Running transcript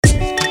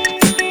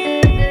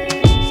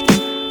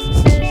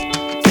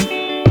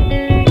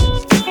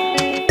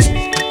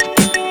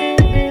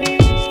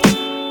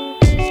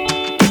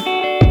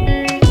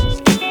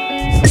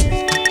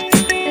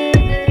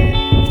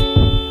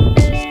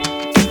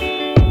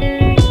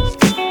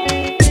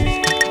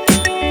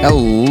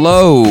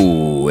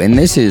Hello, and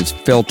this is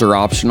Filter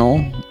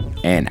Optional,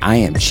 and I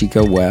am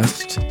Chico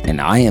West, and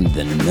I am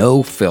the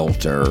no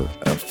filter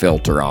of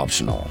Filter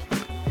Optional.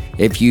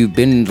 If you've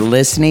been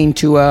listening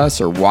to us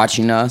or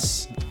watching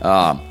us,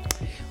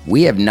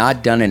 we have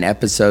not done an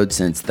episode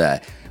since the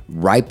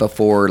right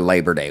before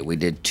Labor Day. We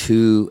did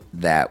 2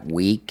 that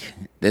week.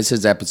 This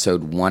is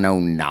episode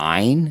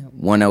 109.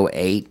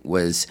 108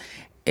 was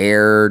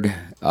aired,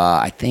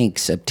 I think,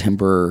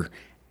 September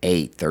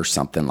 8th or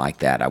something like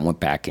that. I went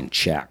back and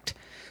checked.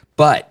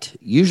 But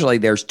usually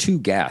there's 2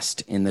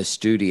 guests in the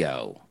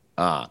studio.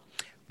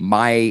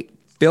 My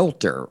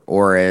filter,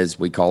 or as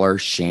we call her,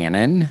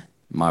 Shannon,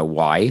 my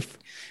wife,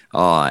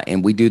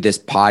 and we do this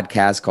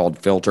podcast called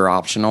Filter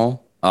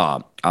Optional.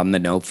 I'm the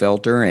no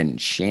filter, and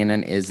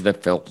Shannon is the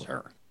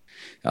filter.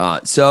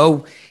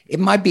 So it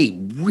might be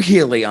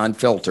really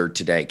unfiltered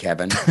today,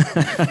 Kevin.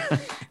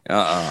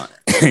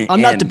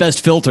 I'm not the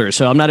best filter,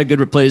 so I'm not a good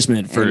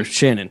replacement for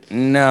Shannon.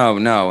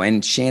 No.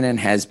 And Shannon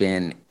has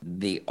been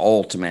the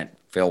ultimate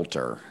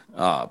filter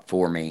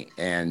for me.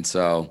 And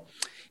so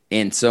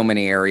in so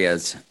many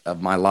areas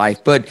of my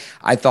life. But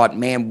I thought,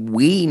 man,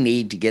 we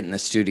need to get in the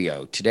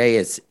studio. Today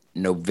is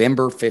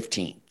November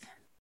 15th.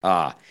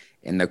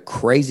 And the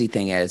crazy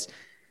thing is,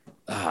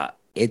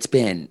 it's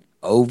been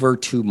over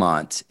 2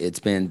 months. It's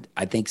been,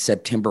 I think,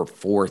 September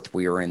 4th,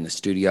 we were in the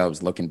studio. I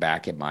was looking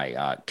back at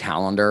my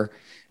calendar.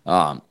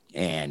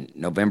 And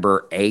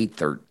November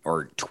 8th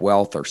or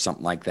 12th or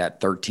something like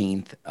that,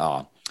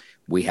 13th,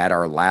 we had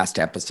our last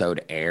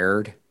episode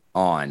aired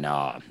on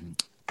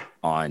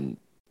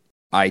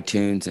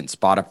iTunes and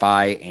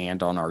Spotify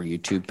and on our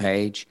YouTube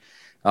page.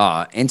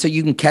 And so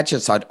you can catch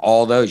us on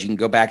all those. You can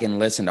go back and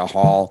listen to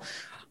all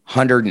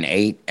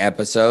 108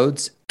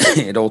 episodes.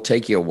 It'll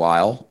take you a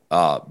while,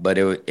 but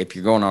if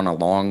you're going on a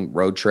long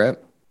road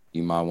trip,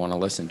 you might want to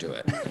listen to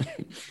it.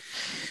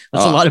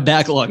 That's a lot of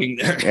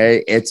backlogging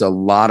there. It's a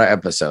lot of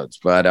episodes,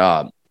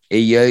 but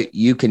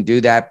you can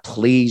do that.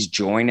 Please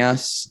join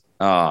us.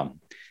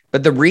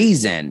 But the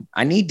reason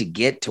I need to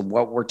get to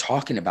what we're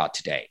talking about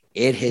today,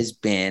 it has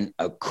been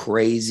a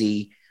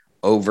crazy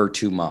over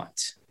 2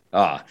 months.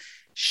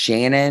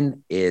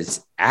 Shannon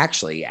is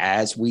actually,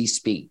 as we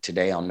speak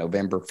today on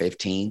November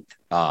 15th,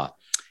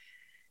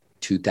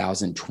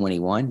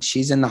 2021,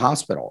 she's in the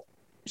hospital.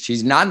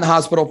 She's not in the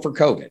hospital for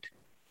COVID.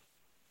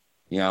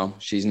 You know,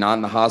 she's not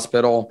in the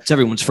hospital. It's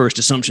everyone's first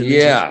assumption.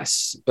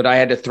 Yes, but I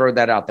had to throw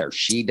that out there.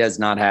 She does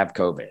not have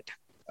COVID.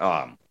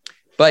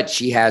 But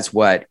she has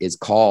what is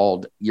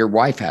called, your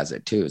wife has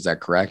it too. Is that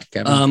correct,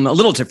 Kevin? A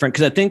little different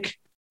because I think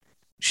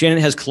Shannon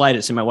has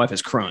colitis and my wife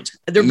has Crohn's.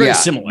 They're very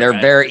similar.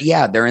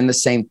 They're in the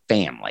same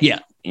family. Yeah.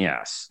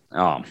 Yes.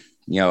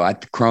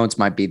 Crohn's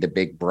might be the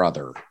big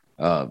brother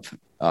of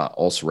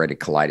ulcerative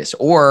colitis,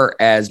 or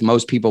as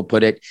most people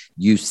put it,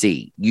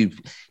 UC.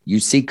 You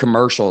see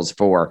commercials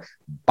for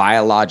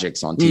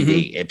biologics on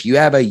TV. Mm-hmm. If you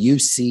have a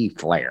UC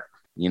flare,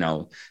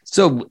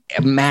 so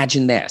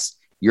imagine this,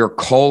 your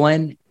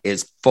colon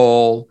is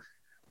full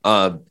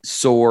of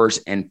sores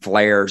and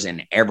flares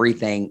and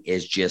everything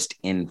is just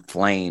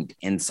inflamed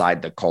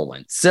inside the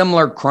colon.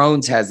 Similar,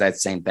 Crohn's has that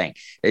same thing.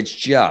 It's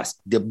just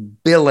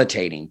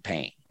debilitating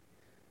pain,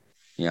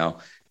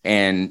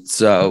 And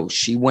so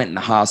she went in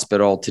the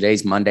hospital.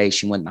 Today's Monday.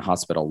 She went in the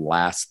hospital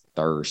last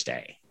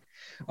Thursday.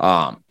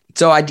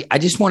 So I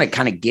just want to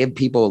kind of give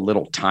people a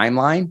little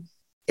timeline.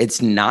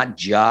 It's not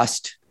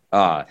just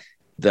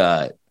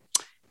the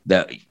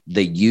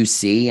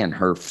UC and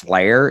her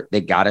flare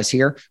that got us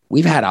here.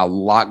 We've had a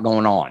lot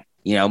going on.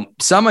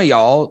 Some of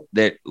y'all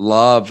that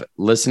love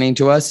listening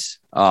to us,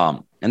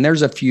 and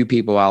there's a few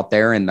people out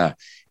there in the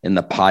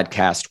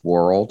podcast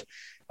world.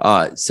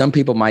 Some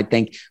people might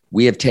think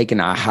we have taken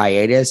a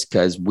hiatus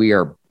because we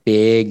are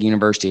big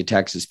University of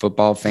Texas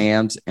football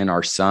fans and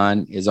our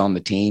son is on the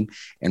team.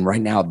 And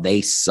right now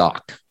they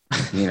suck.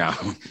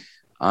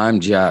 I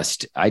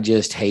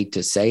just hate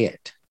to say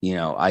it.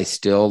 I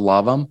still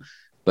love them,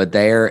 but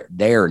they're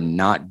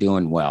not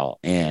doing well.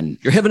 And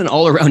you're having an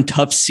all around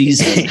tough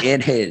season.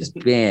 It has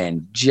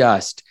been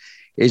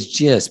it's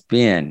just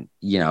been,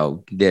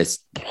 this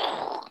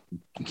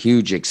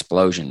huge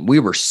explosion. We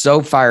were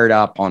so fired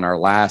up on our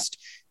last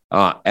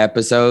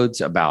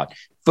episodes about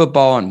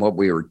football and what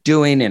we were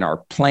doing and our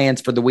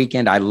plans for the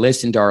weekend. I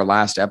listened to our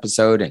last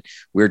episode and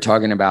we were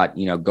talking about,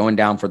 going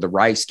down for the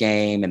Rice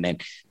game. And then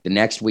the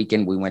next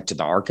weekend we went to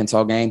the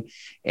Arkansas game.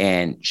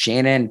 And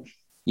Shannon,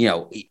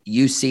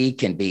 UC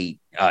can be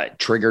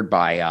triggered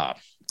by,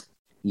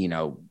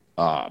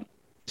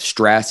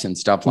 stress and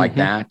stuff like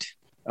that.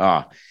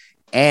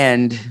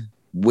 And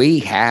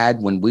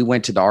when we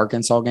went to the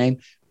Arkansas game,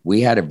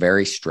 we had a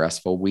very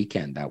stressful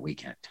weekend that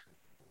weekend.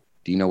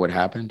 Do you know what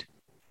happened?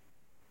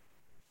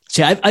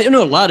 See, I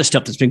know a lot of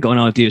stuff that's been going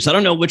on with you, so I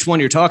don't know which one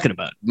you're talking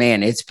about.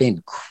 Man, it's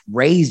been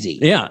crazy.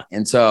 Yeah.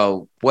 And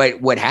so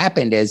what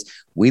happened is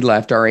we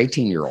left our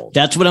 18-year-old.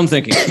 That's what I'm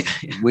thinking.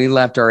 We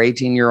left our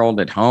 18-year-old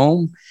at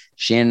home.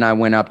 Shannon and I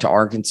went up to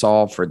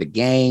Arkansas for the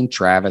game.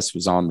 Travis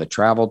was on the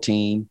travel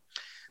team.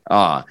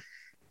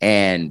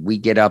 And we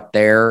get up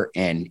there,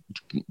 and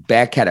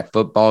Beck had a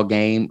football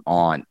game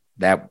on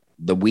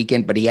the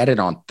weekend, but he had it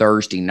on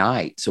Thursday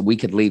night. So we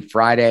could leave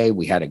Friday.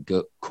 We had a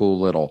good, cool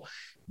little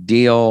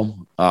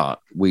deal.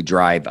 We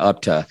drive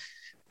up to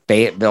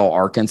Fayetteville,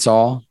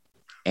 Arkansas,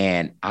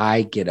 and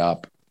I get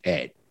up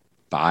at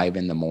 5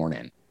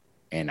 a.m.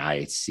 and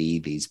I see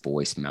these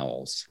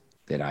voicemails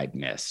that I'd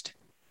missed.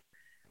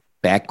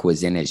 Beck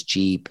was in his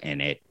Jeep,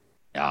 and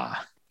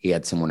he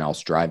had someone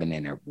else driving,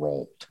 and it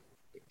rolled.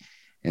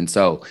 And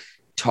so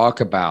talk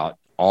about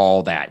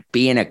all that,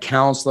 being a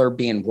counselor,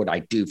 being what I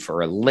do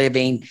for a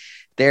living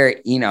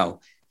there,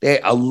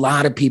 a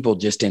lot of people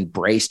just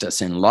embraced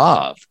us in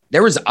love.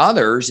 There was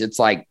others. It's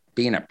like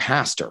being a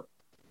pastor.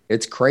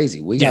 It's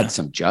crazy. We had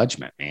some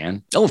judgment,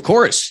 man. Oh, of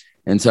course.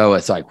 And so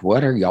it's like,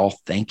 what are y'all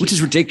thinking? Which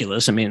is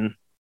ridiculous. I mean,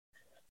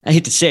 I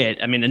hate to say it.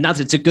 I mean, and not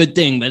that it's a good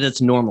thing, but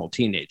it's normal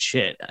teenage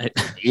shit.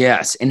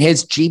 Yes. And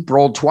his Jeep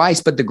rolled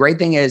twice. But the great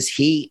thing is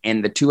he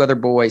and the two other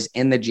boys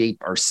in the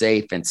Jeep are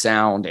safe and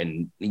sound.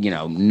 And,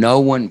 no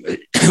one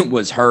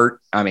was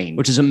hurt. I mean,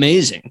 which is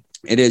amazing.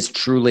 It is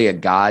truly a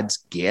God's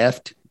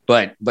gift.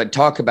 But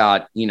talk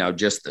about,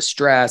 just the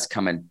stress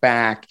coming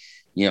back,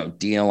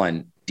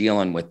 dealing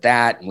with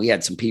that. And we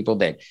had some people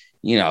that,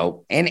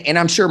 and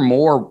I'm sure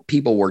more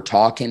people were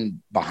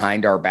talking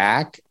behind our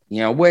back,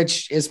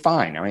 which is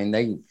fine. I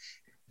mean,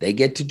 they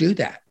get to do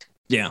that.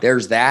 Yeah.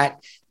 There's that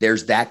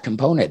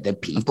component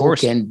that people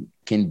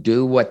can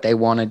do what they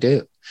want to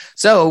do.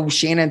 So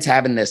Shannon's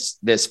having this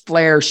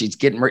flare. She's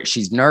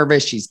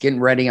nervous. She's getting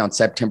ready on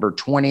September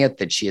 20th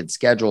that she had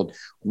scheduled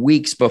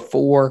weeks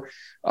before.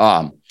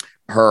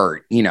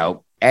 Her,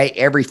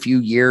 every few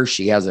years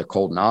she has a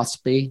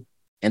colonoscopy.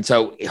 And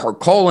so her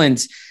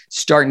colon's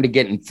starting to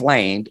get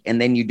inflamed. And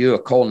then you do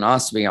a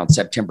colonoscopy on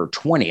September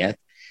 20th,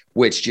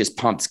 which just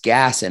pumps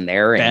gas in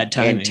there and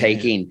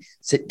taking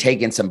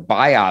some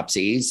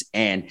biopsies,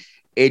 and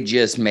it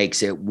just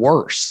makes it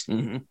worse.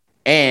 Mm-hmm.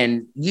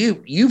 And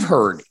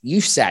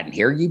you've sat in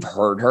here, you've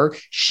heard her.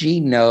 She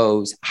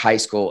knows high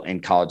school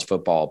and college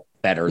football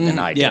better than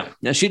I do.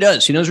 Yeah, she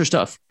does. She knows her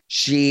stuff.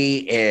 She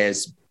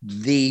is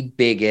the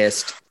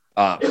biggest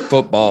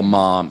football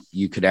mom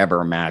you could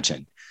ever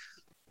imagine.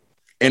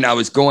 And I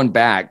was going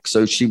back.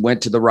 So she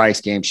went to the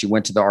Rice game. She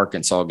went to the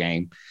Arkansas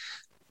game.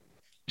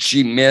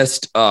 She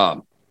missed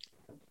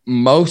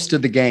most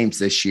of the games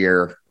this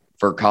year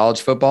for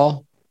college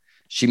football.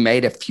 She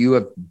made a few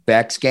of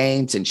Beck's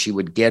games, and she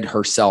would get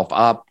herself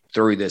up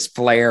through this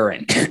flare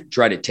and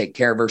try to take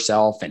care of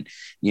herself. And,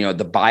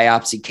 the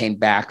biopsy came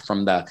back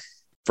from the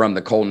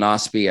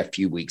colonoscopy a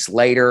few weeks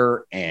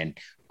later. And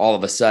all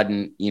of a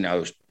sudden,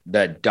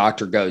 the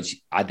doctor goes,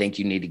 I think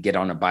you need to get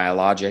on a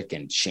biologic.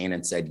 And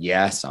Shannon said,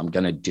 yes, I'm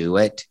going to do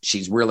it.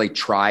 She's really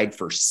tried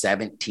for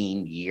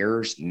 17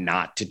 years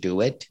not to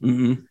do it.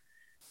 Mm-hmm.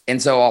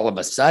 And so all of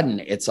a sudden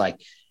it's like,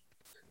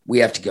 we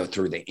have to go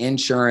through the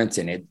insurance,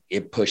 and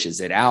it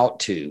pushes it out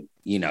to,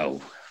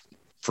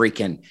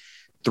 freaking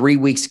 3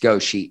 weeks ago,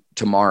 3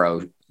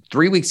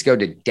 weeks ago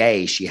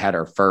today, she had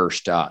her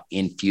first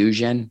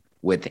infusion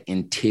with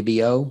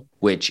Entyvio,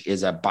 which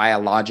is a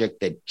biologic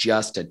that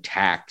just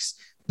attacks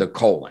the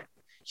colon.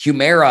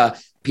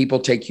 Humira, people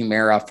take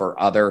Humira for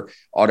other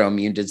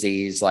autoimmune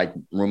disease like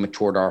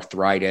rheumatoid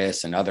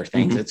arthritis and other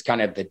things. Mm-hmm. It's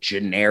kind of the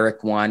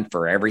generic one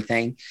for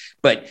everything,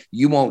 but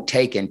you won't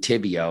take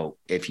Entyvio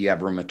if you have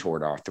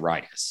rheumatoid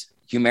arthritis.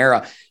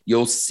 Humira,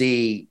 you'll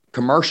see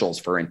commercials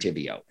for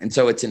Entyvio. And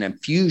so it's an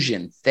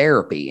infusion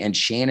therapy. And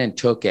Shannon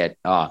took it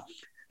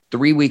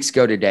 3 weeks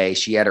ago today.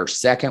 She had her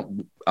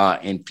second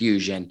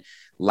infusion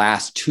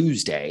last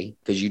Tuesday,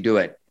 because you do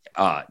it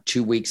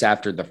 2 weeks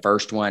after the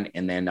first one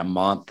and then a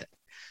month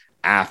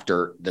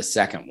after the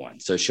second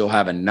one. So she'll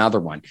have another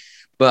one.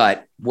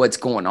 But what's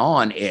going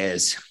on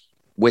is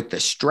with the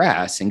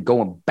stress and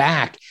going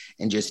back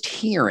and just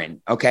hearing,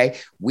 okay,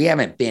 we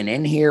haven't been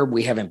in here.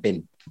 We haven't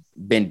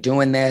been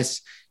doing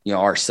this.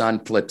 Our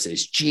son flips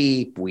his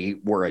Jeep. We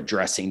were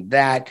addressing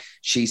that.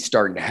 She's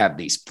starting to have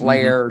these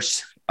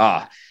flares.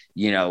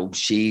 Mm-hmm.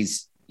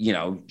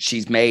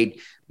 She's made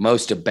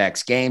most of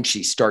Beck's games.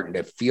 She's starting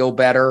to feel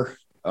better.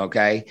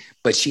 Okay.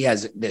 But she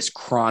has this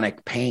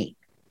chronic pain,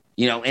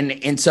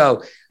 and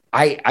so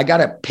I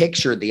got a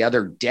picture the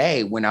other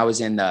day when I was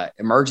in the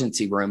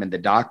emergency room and the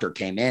doctor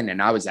came in,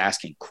 and I was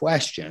asking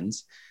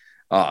questions.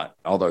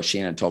 Although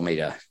Shannon told me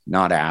to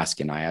not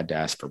ask, and I had to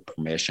ask for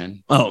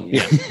permission. Oh,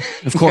 yeah,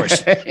 of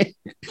course.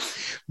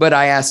 But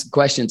I asked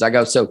questions. I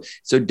go, so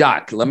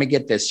doc, let me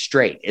get this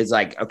straight. It's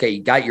like, okay,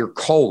 you got your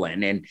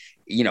colon, and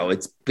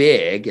it's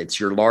big. It's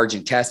your large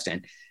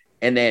intestine.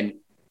 And then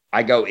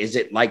I go, is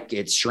it like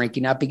it's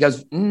shrinking up? He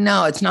goes,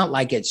 no, it's not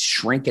like it's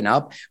shrinking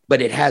up,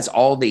 but it has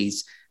all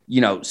these,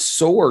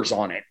 sores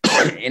on it.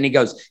 And he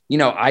goes,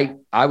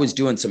 I was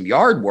doing some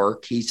yard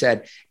work, he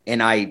said,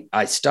 and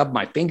I stubbed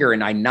my finger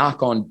and I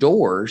knock on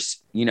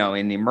doors, in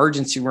the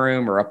emergency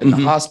room or up in the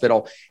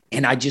hospital,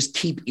 and I just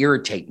keep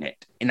irritating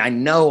it. And I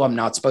know I'm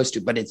not supposed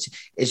to, but it's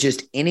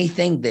just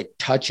anything that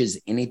touches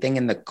anything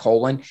in the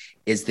colon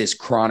is this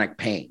chronic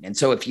pain. And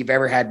so if you've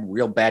ever had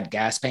real bad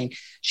gas pain,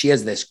 she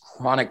has this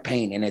chronic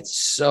pain and it's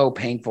so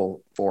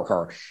painful for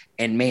her.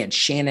 And man,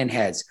 Shannon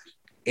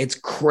it's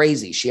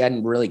crazy. She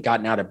hadn't really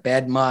gotten out of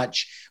bed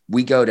much.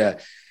 We go to,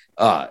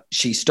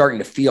 she's starting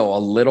to feel a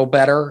little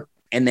better.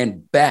 And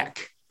then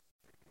Beck,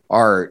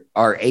 our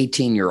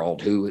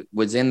 18-year-old who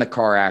was in the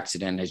car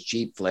accident, his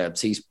Jeep flips,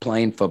 he's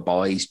playing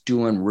football. He's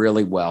doing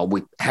really well.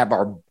 We have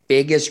our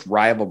biggest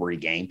rivalry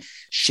game.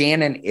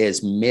 Shannon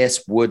is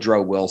Miss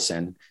Woodrow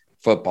Wilson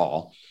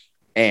football,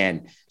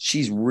 and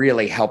she's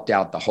really helped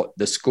out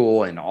the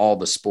school and all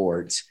the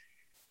sports.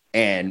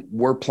 And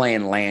we're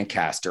playing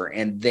Lancaster,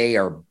 and they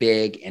are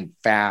big and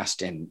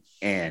fast, and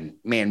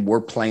man,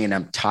 we're playing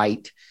them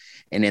tight.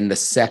 And in the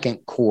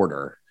second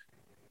quarter,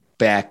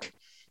 Beck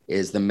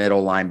is the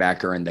middle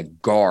linebacker, and the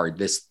guard,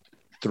 this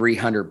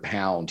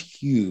 300-pound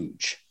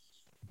huge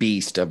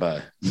beast of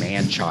a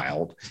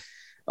man-child,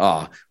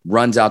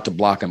 runs out to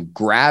block him,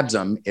 grabs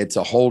him. It's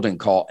a holding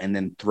call, and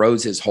then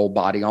throws his whole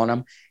body on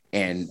him,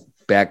 and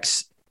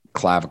Beck's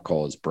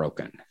clavicle is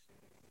broken.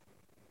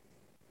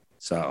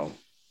 So,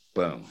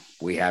 boom,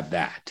 we have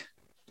that.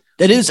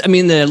 That is, I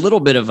mean, the little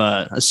bit of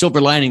a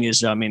silver lining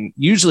is, I mean,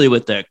 usually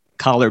with the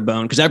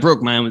collarbone, because I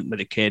broke mine with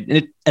a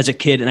kid, as a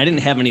kid, and I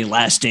didn't have any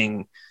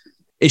lasting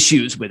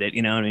issues with it.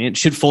 You know what I mean? It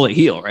should fully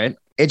heal, right?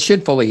 It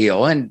should fully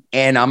heal. And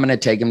I'm going to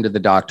take him to the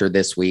doctor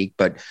this week,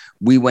 but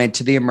we went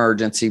to the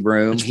emergency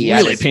room. It's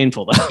really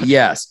painful though.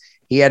 Yes.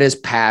 He had his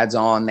pads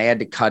on. They had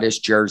to cut his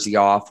jersey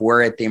off.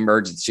 We're at the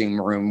emergency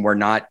room. We're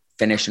not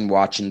finishing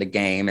watching the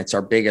game. It's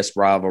our biggest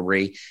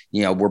rivalry.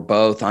 You know, we're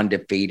both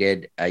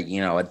undefeated,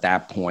 at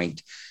that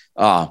point.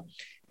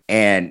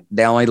 And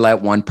they only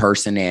let one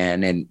person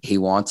in, and he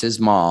wants his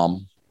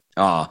mom.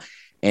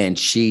 And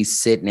she's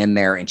sitting in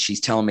there and she's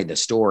telling me the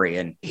story,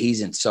 and he's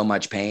in so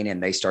much pain,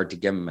 and they start to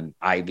give him an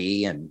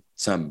IV and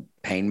some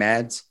pain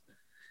meds.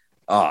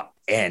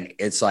 And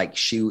it's like,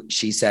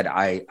 she said,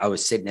 I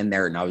was sitting in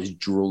there and I was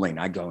drooling.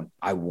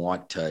 I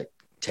want to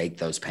take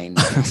those pain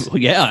meds. Well,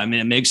 yeah. I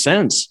mean, it makes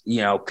sense,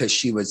 cause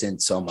she was in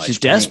so much She's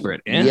pain.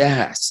 Desperate. Yeah.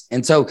 Yes.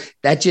 And so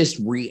that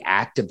just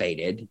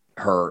reactivated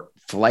her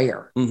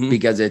flare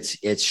because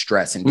it's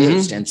stress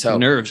induced. And so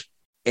nerves.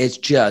 It's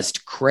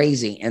just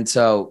crazy. And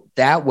so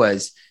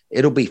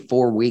it'll be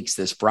 4 weeks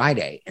this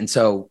Friday. And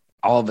so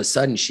all of a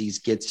sudden she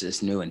gets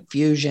this new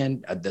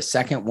infusion, the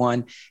second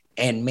one,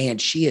 and man,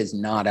 she is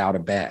not out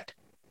of bed.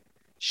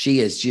 She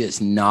is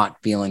just not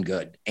feeling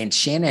good. And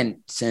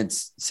Shannon,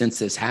 since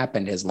this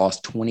happened, has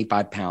lost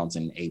 25 pounds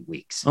in 8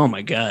 weeks. Oh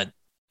my God.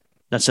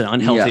 That's an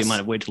unhealthy amount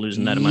of weight to lose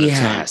in that amount of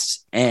time.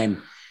 Yes.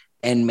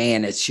 And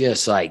man, it's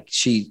just like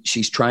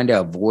she's trying to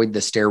avoid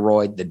the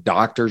steroid. The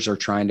doctors are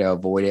trying to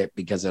avoid it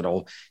because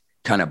it'll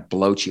kind of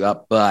bloat you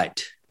up.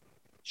 But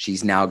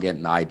she's now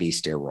getting the IV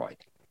steroid,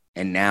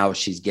 and now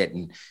she's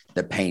getting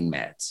the pain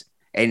meds.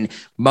 And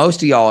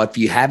most of y'all, if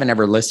you haven't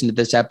ever listened to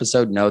this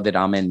episode, know that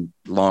I'm in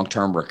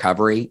long-term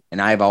recovery, and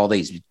I have all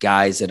these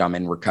guys that I'm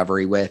in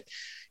recovery with.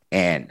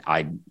 And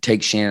I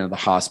take Shannon to the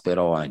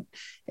hospital, and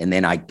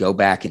then I go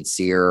back and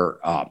see her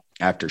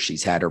after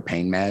she's had her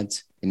pain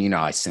meds. And,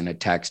 I sent a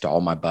text to all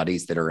my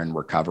buddies that are in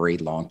recovery,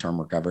 long-term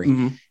recovery.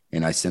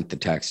 And I sent the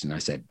text and I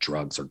said,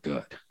 drugs are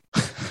good.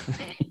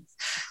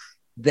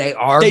 They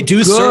do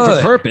good. Serve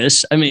a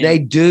purpose. I mean, they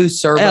do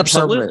serve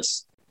absolutely. a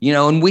purpose.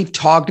 And we've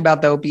talked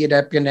about the opiate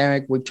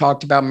epidemic. We've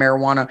talked about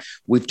marijuana.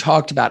 We've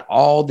talked about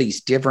all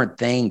these different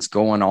things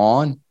going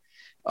on.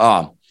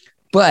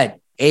 But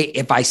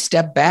if I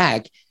step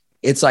back,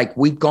 it's like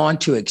we've gone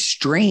to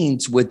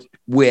extremes with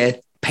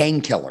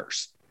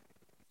painkillers.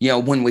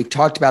 When we've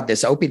talked about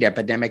this opiate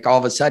epidemic, all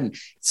of a sudden,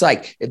 it's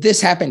like, if this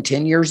happened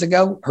 10 years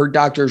ago, her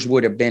doctors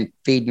would have been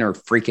feeding her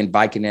freaking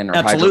Vicodin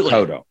or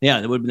hydrocodone.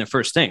 Yeah, that would have been the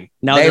first thing.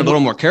 Now they're a little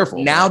more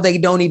careful. Now they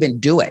don't even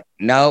do it.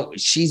 No,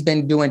 she's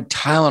been doing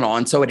Tylenol.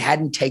 And so it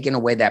hadn't taken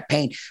away that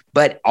pain.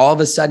 But all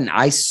of a sudden,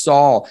 I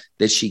saw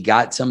that she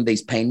got some of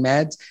these pain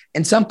meds.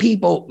 And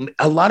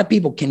a lot of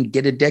people can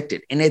get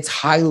addicted, and it's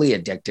highly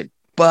addicted.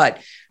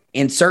 But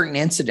in certain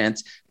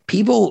incidents,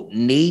 people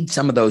need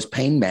some of those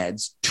pain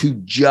meds to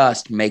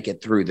just make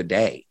it through the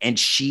day. And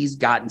she's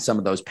gotten some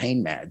of those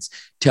pain meds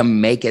to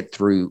make it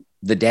through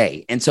the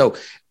day. And so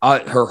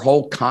her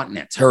whole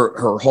countenance,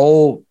 her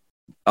whole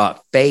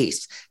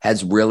face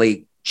has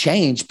really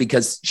changed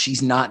because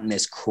she's not in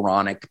this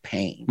chronic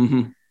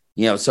pain.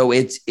 So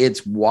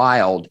it's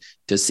wild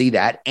to see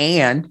that.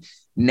 And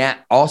now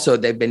also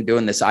they've been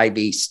doing this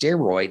IV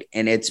steroid,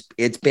 and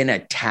it's been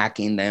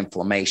attacking the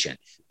inflammation,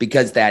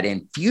 because that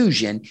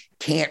infusion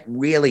can't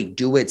really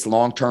do its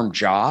long-term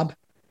job,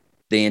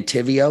 the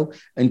Entyvio,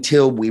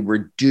 until we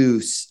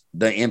reduce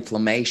the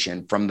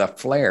inflammation from the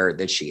flare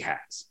that she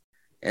has.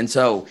 And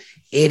so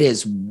it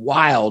is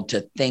wild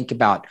to think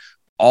about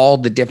all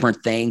the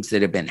different things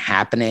that have been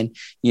happening.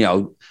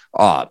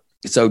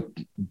 So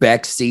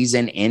Beck's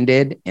season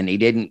ended, and he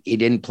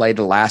didn't play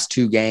the last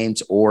two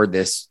games or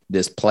this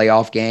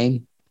playoff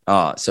game.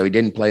 So he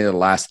didn't play the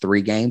last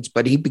 3 games,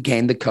 but he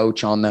became the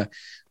coach on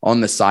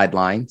the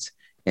sidelines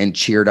and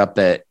cheered up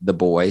the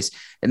boys.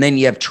 And then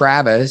you have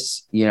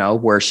Travis,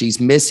 where she's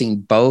missing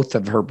both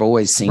of her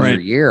boys senior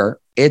year.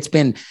 It's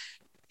been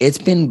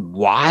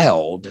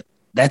wild.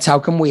 That's how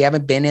come we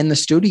haven't been in the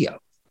studio.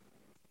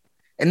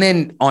 And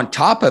then on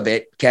top of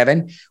it,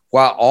 Kevin,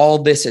 while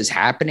all this is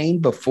happening,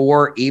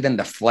 before even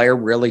the flare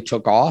really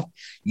took off,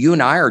 you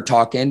and I are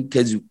talking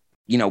because,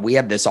 we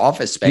have this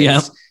office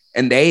space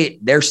and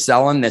they're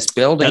selling this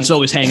building. That's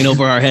always hanging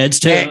over our heads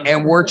too.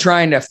 And we're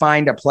trying to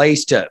find a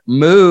place to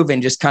move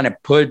and just kind of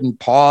put and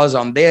pause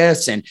on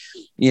this. And,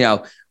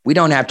 we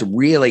don't have to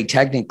really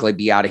technically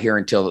be out of here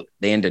until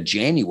the end of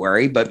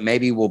January, but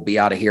maybe we'll be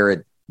out of here at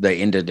the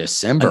end of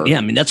December. Yeah.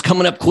 I mean, that's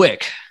coming up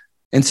quick.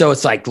 And so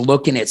it's like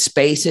looking at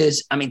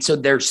spaces. I mean, so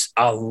there's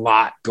a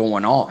lot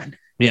going on.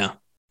 Yeah.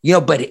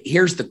 But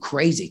here's the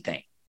crazy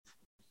thing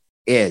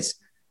is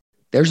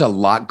there's a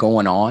lot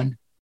going on,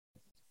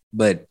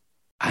 but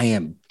I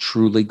am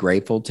truly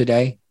grateful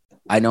today.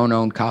 I don't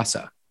own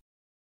Casa.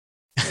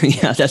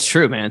 Yeah, that's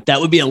true, man.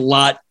 That would be a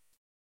lot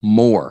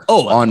more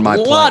on my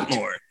plate. A lot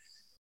more.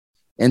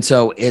 And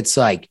so it's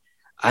like,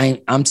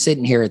 I'm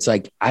sitting here. It's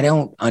like, I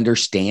don't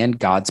understand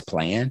God's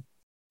plan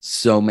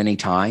so many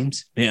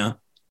times. Yeah.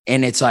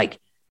 And it's like,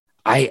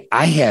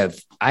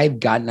 I've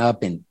gotten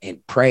up and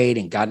prayed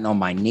and gotten on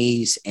my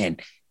knees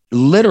and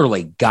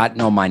literally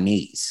gotten on my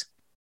knees.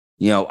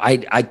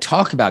 I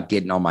talk about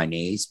getting on my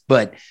knees,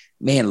 but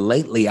man,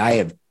 lately I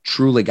have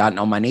truly gotten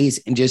on my knees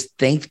and just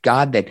thanked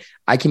God that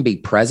I can be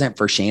present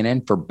for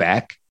Shannon, for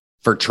Beck,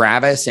 for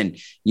Travis. And,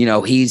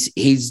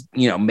 he's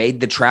made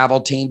the travel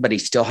team, but he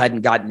still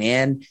hadn't gotten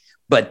in.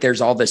 But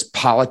there's all this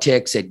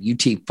politics at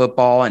UT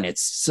football and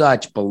it's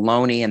such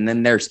baloney. And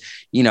then there's,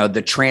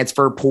 the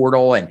transfer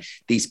portal and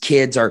these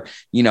kids are,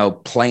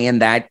 playing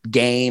that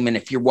game. And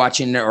if you're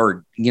watching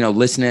or,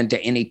 listening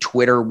to any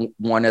Twitter,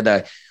 one of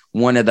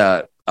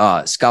the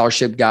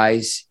scholarship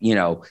guys,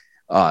 one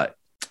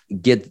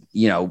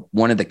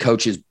of the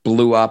coaches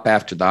blew up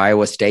after the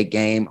Iowa State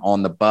game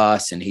on the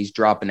bus and he's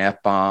dropping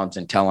F-bombs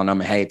and telling them,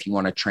 hey, if you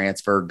want to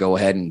transfer, go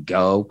ahead and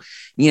go,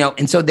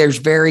 and so there's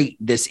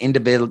this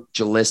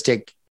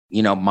individualistic,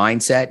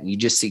 mindset. And you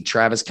just see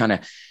Travis kind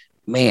of,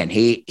 man,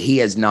 he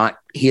has not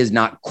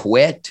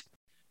quit,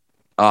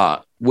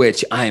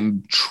 which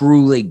I'm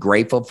truly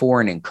grateful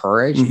for and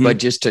encouraged, but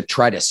just to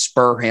try to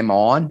spur him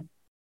on.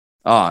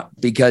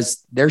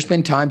 Because there's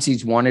been times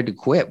he's wanted to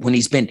quit when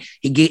he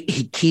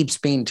keeps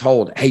being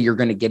told, hey, you're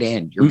going to get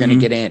in, you're going to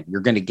get in,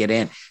 you're going to get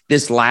in.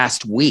 This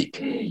last week,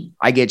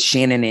 I get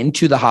Shannon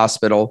into the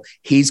hospital.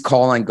 He's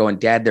calling going,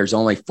 Dad, there's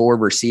only 4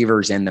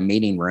 receivers in the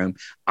meeting room.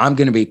 I'm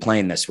going to be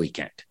playing this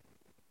weekend.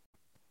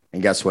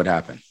 And guess what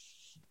happened?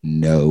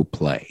 No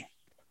play.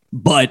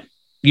 But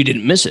you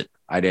didn't miss it.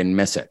 I didn't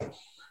miss it,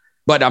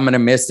 but I'm going to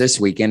miss this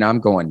weekend. I'm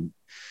going,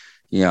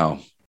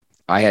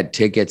 I had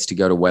tickets to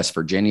go to West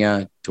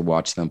Virginia to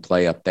watch them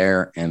play up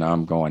there. And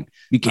I'm going,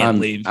 you can't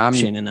leave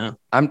Shannon now.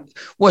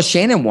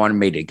 Shannon wanted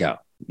me to go.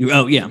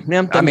 Oh yeah.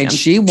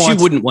 She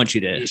wouldn't want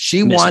you to.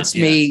 She wants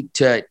me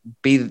to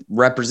be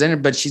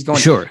represented, but she's going,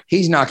 sure,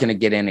 he's not going to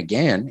get in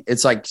again.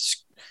 It's like,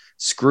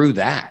 screw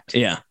that.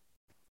 Yeah.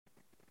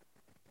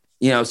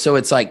 So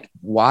it's like,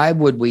 why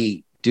would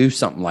we do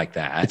something like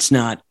that? It's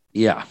not.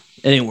 Yeah.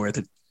 It ain't worth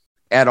it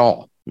at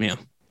all. Yeah.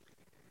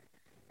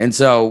 And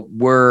so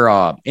we're,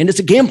 and it's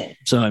a gamble.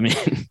 So, I mean,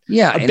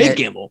 yeah, a big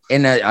gamble.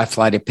 And I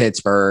fly to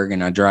Pittsburgh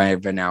and I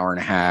drive an hour and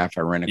a half.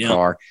 I rent a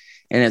car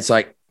and it's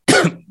like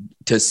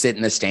to sit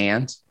in the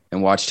stands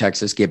and watch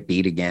Texas get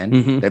beat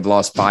again. They've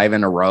lost 5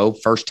 in a row.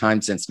 First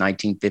time since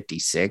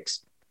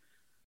 1956.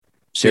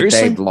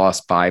 Seriously? They've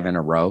lost 5 in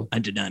a row. I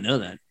did not know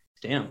that.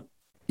 Damn.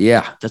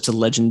 Yeah. That's a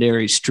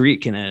legendary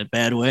streak in a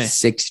bad way.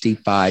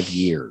 65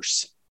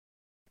 years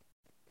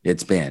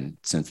it's been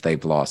since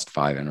they've lost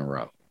 5 in a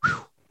row.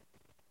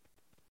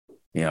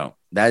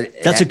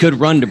 That's a good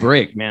run to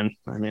break, man.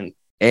 I mean,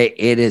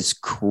 it is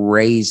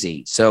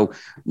crazy. So,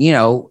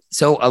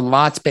 so a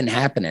lot's been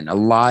happening. A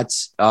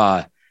lot's,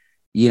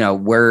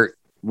 we're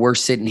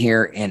sitting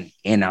here and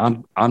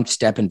I'm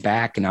stepping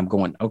back and I'm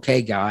going,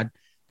 okay, God,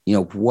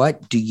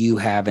 what do you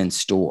have in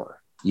store?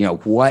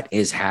 What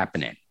is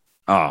happening?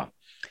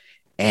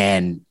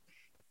 And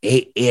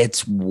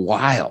it's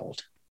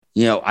wild.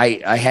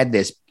 I had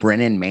this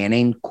Brennan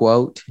Manning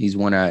quote. He's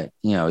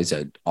he's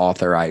an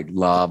author I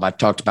love. I've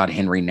talked about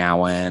Henry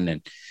Nouwen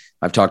and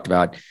I've talked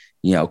about,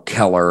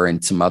 Keller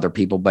and some other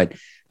people, but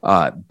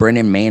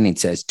Brennan Manning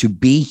says, to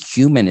be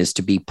human is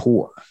to be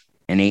poor.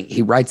 And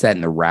he writes that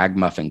in the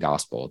Ragamuffin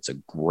Gospel. It's a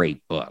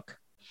great book.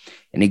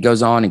 And he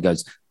goes on and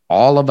goes,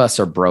 all of us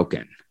are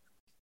broken.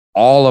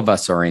 All of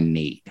us are in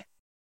need.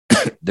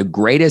 The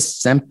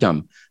greatest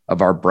symptom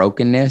of our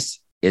brokenness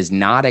is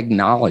not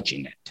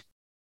acknowledging it.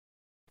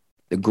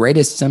 The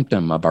greatest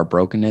symptom of our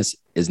brokenness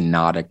is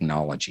not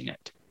acknowledging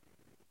it.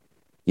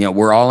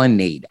 We're all in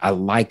need. I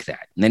like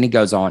that. And then he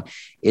goes on,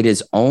 it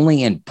is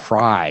only in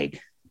pride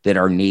that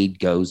our need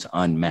goes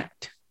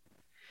unmet.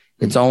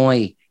 It's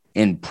only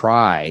in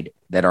pride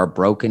that our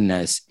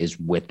brokenness is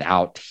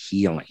without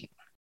healing.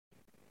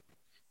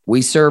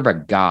 We serve a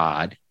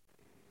God.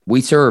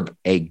 We serve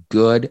a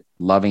good,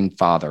 loving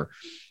Father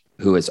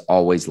who has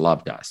always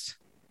loved us.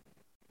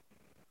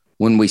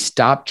 When we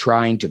stop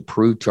trying to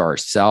prove to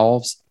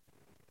ourselves,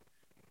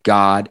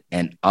 God,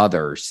 and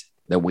others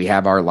that we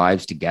have our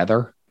lives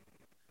together,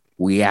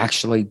 we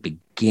actually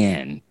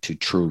begin to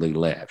truly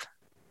live.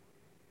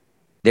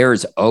 There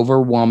is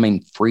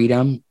overwhelming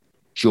freedom,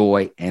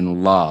 joy,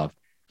 and love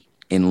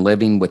in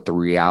living with the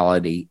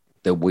reality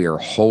that we are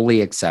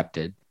wholly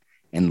accepted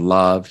and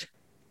loved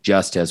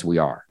just as we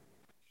are.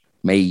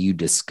 May you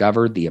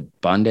discover the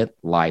abundant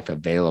life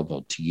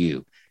available to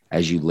you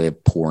as you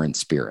live poor in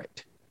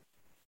spirit.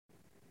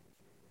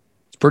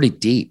 It's pretty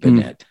deep, isn't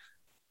it?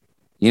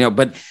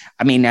 But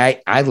I mean,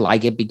 I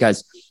like it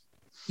because,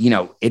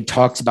 it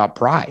talks about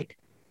pride.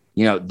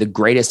 The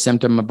greatest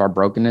symptom of our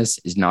brokenness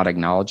is not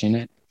acknowledging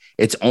it.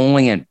 It's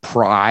only in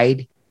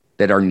pride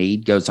that our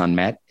need goes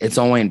unmet. It's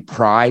only in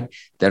pride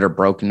that our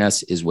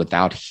brokenness is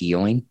without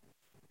healing.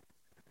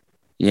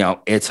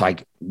 It's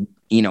like,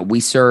 we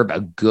serve a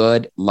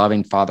good,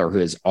 loving Father who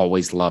has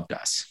always loved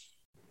us.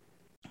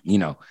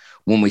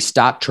 When we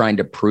stop trying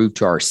to prove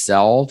to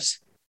ourselves,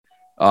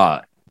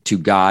 to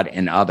God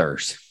and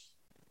others,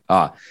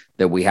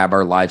 that we have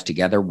our lives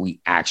together, we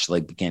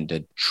actually begin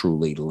to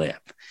truly live.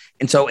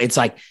 And so it's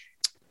like,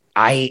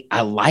 I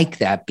like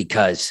that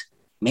because,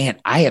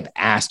 man, I have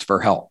asked for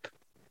help.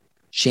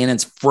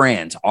 Shannon's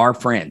friends, our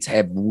friends,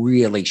 have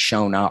really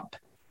shown up.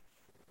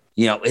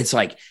 It's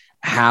like,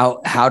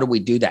 how do we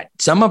do that?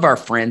 Some of our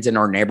friends in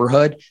our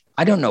neighborhood,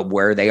 I don't know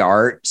where they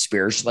are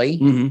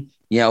spiritually,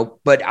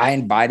 but I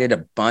invited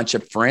a bunch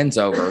of friends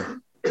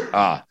over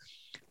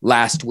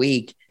last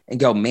week and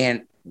go,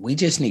 man, we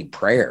just need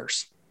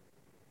prayers.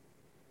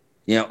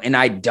 And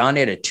I'd done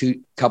it a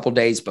couple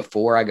days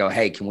before. I go,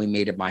 hey, can we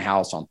meet at my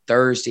house on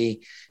Thursday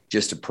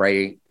just to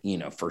pray,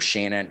 for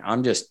Shannon?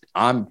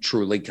 I'm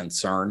truly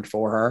concerned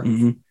for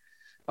her.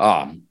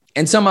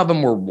 And some of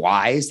them were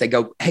wise. They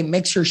go, hey,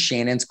 make sure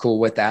Shannon's cool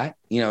with that.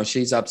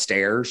 She's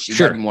upstairs. She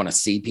doesn't want to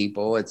see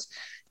people. It's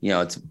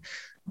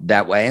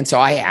that way. And so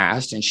I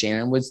asked, and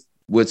Shannon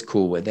was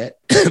cool with it.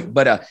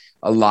 But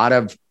a lot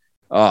of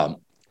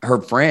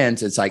her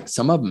friends, it's like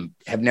some of them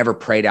have never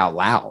prayed out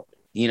loud.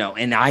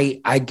 And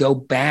I go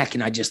back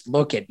and I just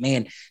look at,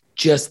 man,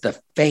 just the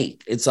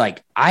faith. It's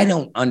like, I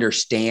don't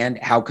understand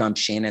how come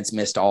Shannon's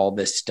missed all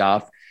this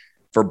stuff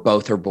for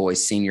both her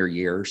boys' senior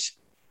years,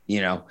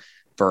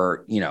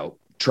 for,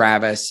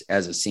 Travis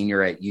as a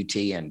senior at UT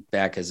and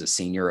Beck as a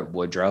senior at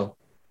Woodrow.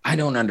 I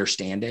don't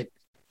understand it.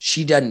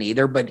 She doesn't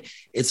either, but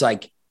it's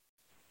like,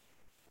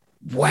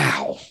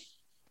 wow,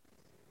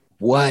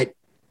 what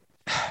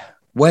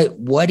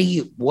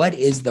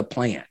is the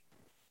plan?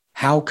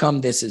 How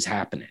come this is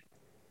happening?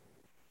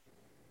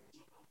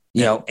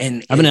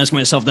 And I've been asking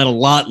myself that a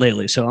lot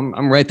lately. So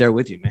I'm right there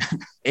with you, man.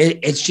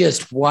 It's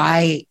just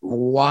why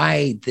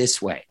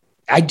this way?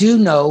 I do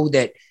know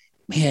that,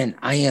 man,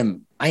 I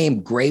am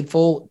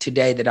grateful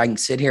today that I can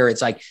sit here.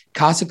 It's like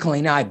Casa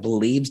Colina, I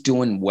believe, is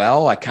doing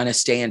well. I kind of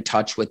stay in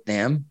touch with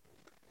them,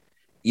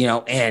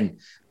 and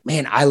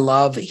man, I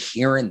love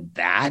hearing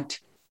that.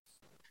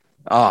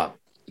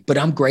 But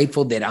I'm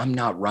grateful that I'm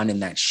not running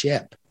that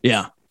ship.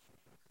 Yeah.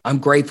 I'm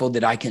grateful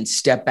that I can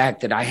step back,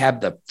 that I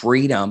have the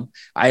freedom.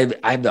 I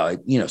have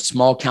the,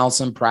 small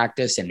counseling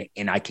practice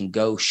and I can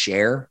go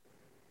share,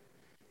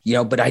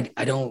 but I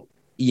don't,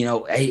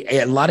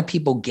 a lot of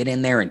people get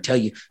in there and tell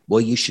you,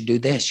 well, you should do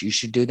this, you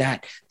should do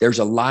that. There's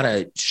a lot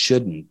of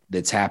shouldn't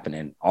that's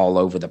happening all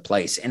over the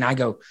place. And I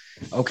go,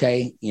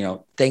 okay,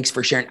 thanks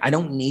for sharing. I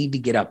don't need to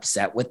get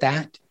upset with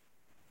that.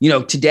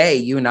 Today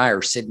you and I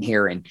are sitting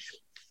here and,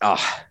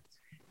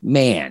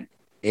 man,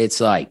 it's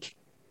like,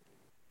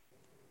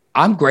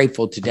 I'm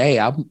grateful today.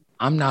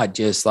 I'm not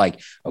just like,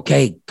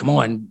 okay, come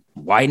on,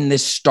 widen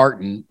this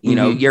starting,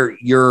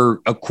 your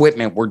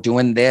equipment, we're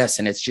doing this.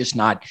 And it's just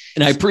not.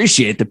 And I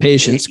appreciate the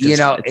patience.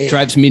 It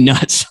drives me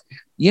nuts.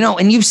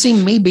 And you've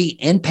seen me be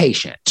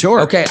impatient.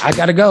 Sure. Okay. I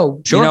got to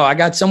go. Sure. I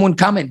got someone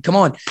coming. Come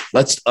on.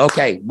 We'll just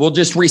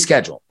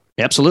reschedule.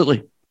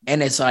 Absolutely.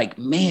 And it's like,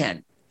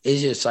 man, it's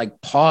just like,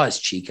 pause,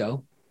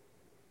 Chico.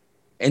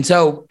 And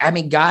so, I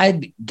mean,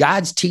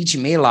 God's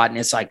teaching me a lot. And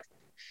it's like,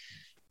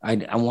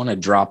 I want to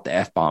drop the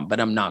F-bomb, but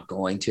I'm not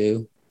going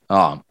to.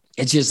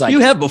 It's just like,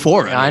 you have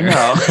before. I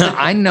know,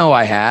 I know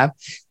I have,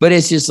 but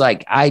it's just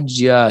like, I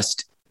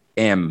just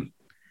am,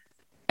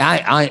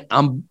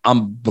 I'm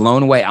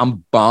blown away.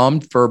 I'm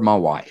bummed for my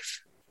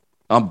wife.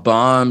 I'm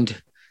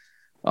bummed.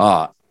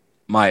 My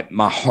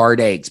heart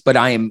aches, but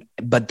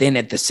then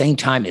at the same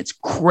time, it's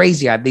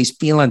crazy. I have these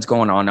feelings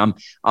going on.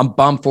 I'm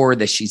bummed for her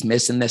that she's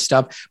missing this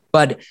stuff,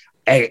 but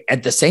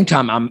at the same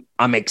time,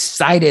 I'm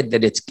excited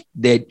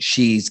that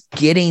she's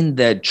getting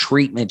the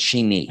treatment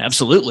she needs.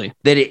 Absolutely.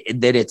 That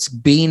it's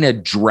being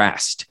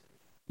addressed,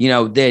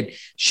 that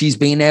she's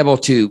being able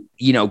to,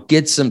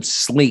 get some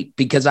sleep,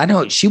 because I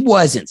know she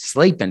wasn't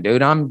sleeping,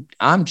 dude.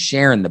 I'm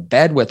sharing the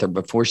bed with her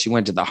before she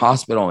went to the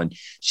hospital, and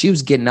she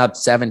was getting up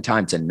 7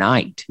 times a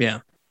night.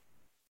 Yeah.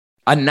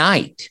 A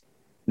night.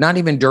 not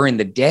even during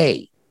the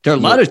day. There are a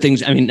lot of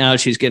things. I mean, now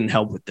she's getting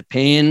help with the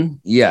pain.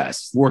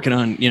 Yes. Working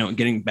on,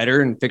 getting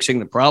better and fixing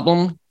the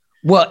problem.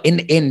 Well,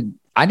 and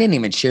I didn't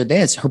even share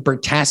this. Her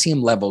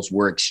potassium levels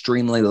were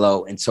extremely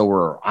low, and so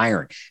were her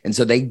iron. And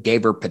so they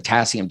gave her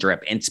potassium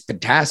drip. And it's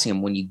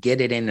potassium, when you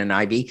get it in an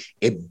IV,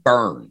 it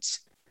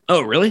burns.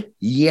 Oh, really?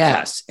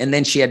 Yes. And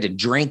then she had to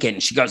drink it,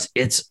 and she goes,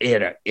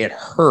 it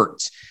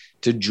hurts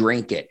to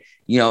drink it,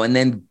 and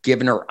then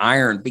giving her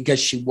iron because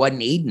she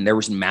wasn't eating. There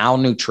was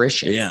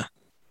malnutrition. Yeah.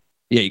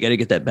 Yeah, you got to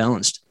get that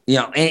balanced.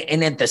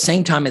 And at the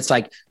same time, it's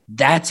like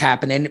that's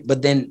happening.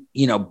 But then,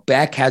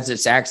 Beck has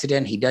this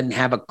accident. He doesn't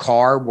have a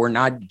car. We're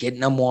not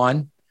getting him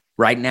one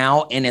right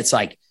now. And it's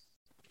like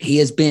he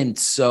has been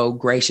so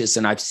gracious,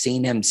 and I've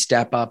seen him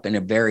step up in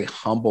a very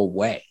humble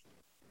way,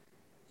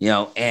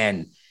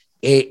 and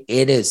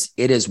it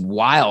is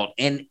wild.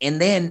 And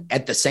then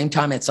at the same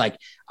time, it's like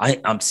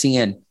I'm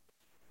seeing,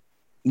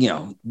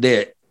 I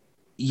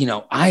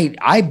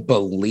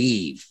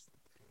believe,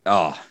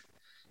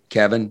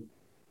 Kevin,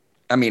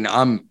 I mean,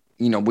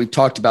 we've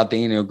talked about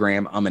the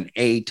Enneagram. I'm an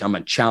 8. I'm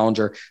a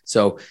challenger.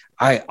 So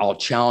I'll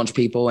challenge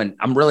people, and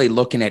I'm really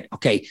looking at,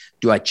 okay,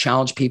 do I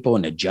challenge people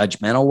in a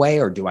judgmental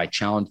way, or do I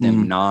challenge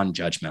them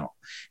non-judgmental?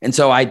 And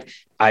so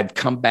I've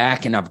come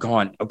back and I've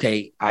gone,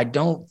 okay, I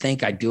don't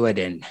think I do it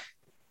in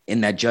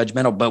that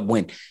judgmental, but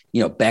when,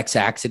 Beck's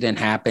accident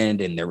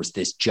happened and there was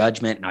this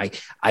judgment, and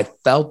I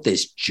felt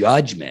this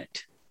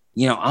judgment,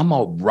 I'm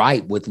all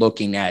right with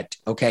looking at,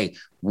 okay,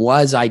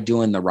 was I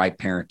doing the right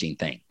parenting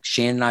thing?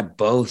 Shannon and I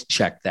both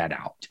checked that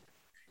out.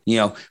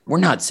 We're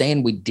not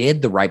saying we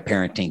did the right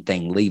parenting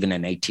thing, leaving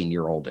an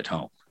 18-year-old at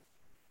home,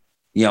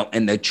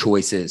 and the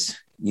choices,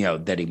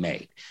 that he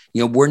made.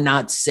 We're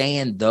not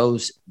saying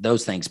those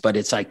things, but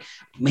it's like,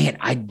 man,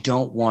 I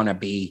don't want to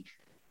be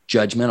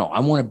judgmental. I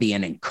want to be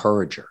an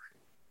encourager,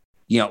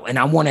 and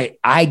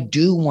I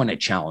do want to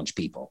challenge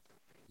people,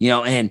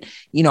 and,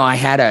 I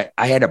had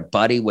a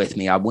buddy with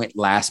me. I went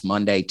last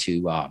Monday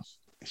to,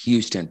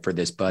 Houston for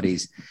this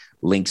buddy's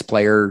Lynx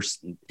players.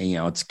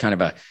 It's kind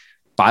of a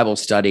Bible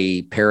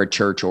study,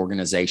 parachurch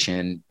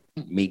organization,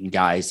 meeting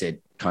guys at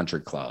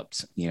country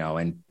clubs,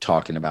 and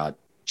talking about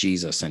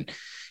Jesus. And,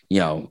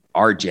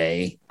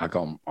 RJ, I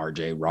call him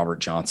RJ, Robert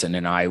Johnson,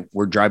 and I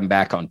were driving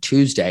back on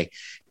Tuesday,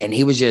 and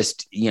he was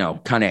just,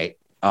 kind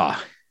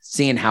of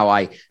seeing how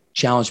I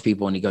challenge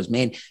people. And he goes,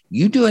 man,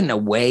 you do it in a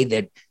way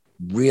that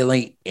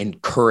really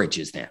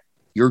encourages them.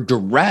 You're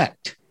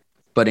direct,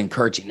 but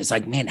encouraging. It's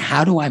like, man,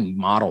 how do I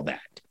model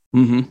that?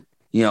 Mm-hmm.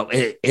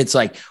 It's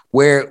like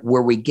where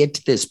we get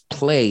to this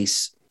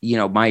place,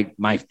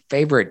 my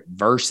favorite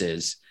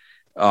verses,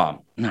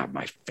 not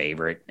my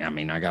favorite. I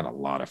mean, I got a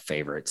lot of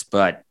favorites,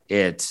 but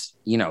it's,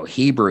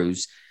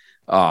 Hebrews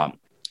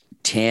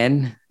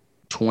 10,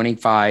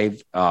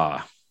 25,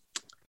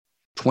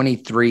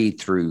 23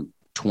 through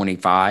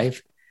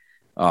 25.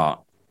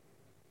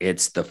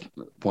 It's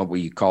what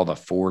we call the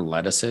 4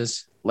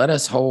 lettuces. Let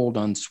us hold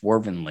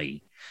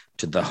unswervingly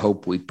to the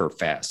hope we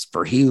profess,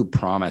 for he who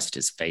promised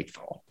is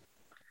faithful.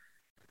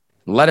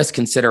 Let us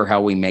consider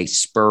how we may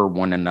spur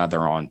one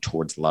another on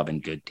towards love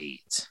and good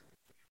deeds.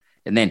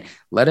 And then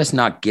let us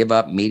not give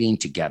up meeting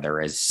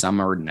together as some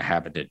are in the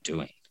habit of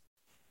doing,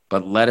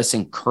 but let us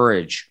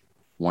encourage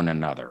one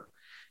another,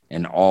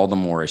 and all the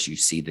more as you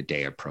see the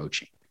day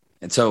approaching.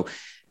 And so,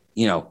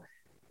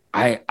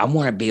 I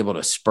want to be able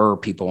to spur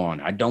people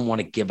on. I don't want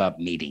to give up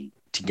meeting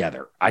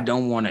together. I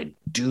don't want to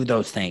do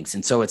those things.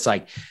 And so it's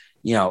like,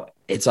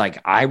 it's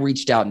like I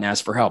reached out and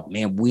asked for help.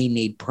 Man, we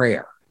need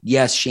prayer.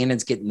 Yes,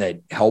 Shannon's getting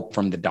the help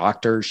from the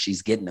doctor.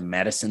 She's getting the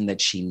medicine that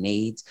she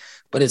needs.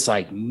 But it's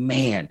like,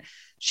 man,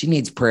 she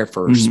needs prayer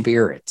for her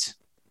spirit.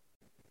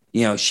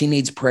 She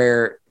needs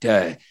prayer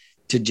to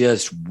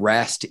just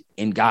rest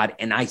in God.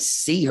 And I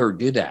see her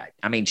do that.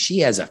 I mean, she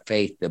has a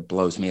faith that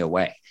blows me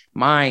away.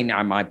 Mine,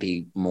 I might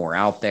be more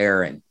out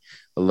there and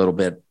a little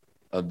bit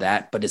of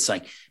that. But it's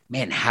like,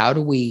 man, how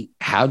do we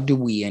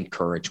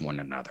encourage one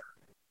another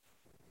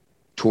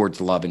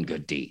towards love and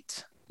good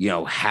deeds?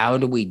 How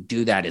do we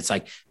do that? It's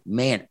like,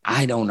 man,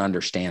 I don't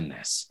understand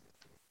this.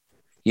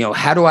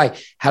 How do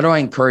I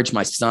encourage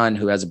my son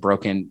who has a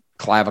broken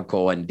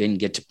clavicle and didn't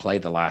get to play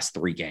the last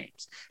 3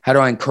 games? How do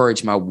I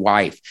encourage my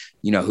wife,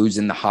 who's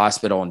in the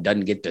hospital and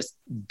doesn't get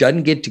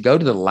to go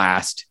to the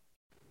last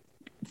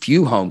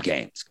few home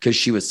games because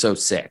she was so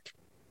sick?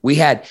 We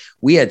had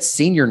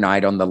senior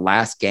night on the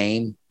last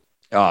game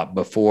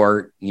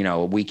before,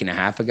 a week and a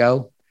half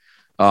ago.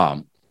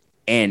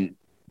 And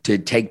to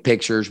take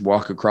pictures,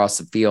 walk across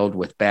the field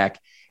with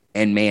Beck.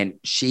 And man,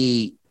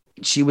 she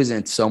was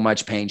in so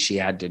much pain. She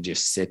had to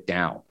just sit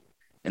down,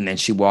 and then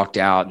she walked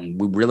out,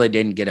 and we really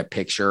didn't get a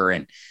picture.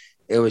 And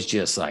it was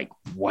just like,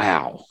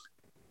 wow.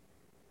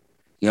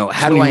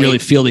 How do I really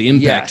feel the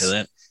impact of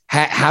that?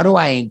 How do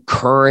I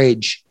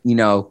encourage,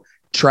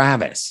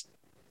 Travis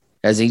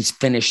as he's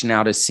finishing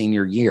out his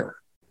senior year?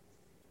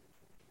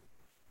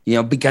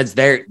 Because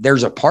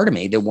there's a part of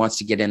me that wants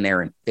to get in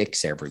there and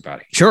fix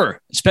everybody. Sure.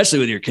 Especially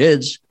with your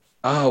kids.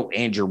 oh,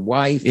 and your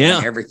wife Yeah.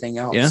 and everything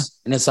else. Yeah.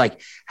 And it's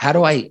like, how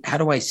do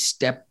I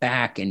step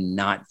back and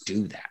not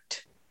do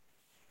that?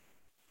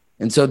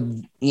 And so,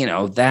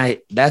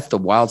 that's the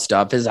wild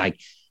stuff is like,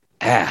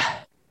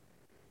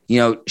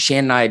 Shannon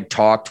and I had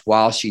talked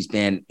while she's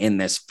been in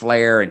this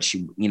flare, and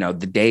she,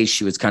 the days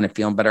she was kind of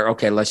feeling better.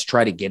 Okay, let's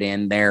try to get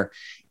in there.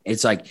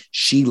 It's like,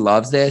 she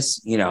loves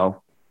this,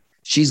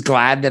 she's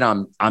glad that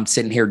I'm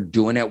sitting here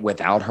doing it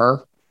without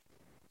her.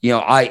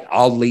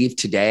 I'll leave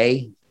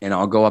today and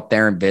I'll go up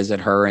there and visit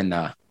her in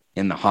the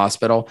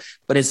hospital.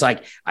 But it's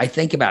like, I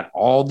think about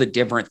all the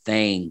different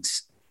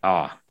things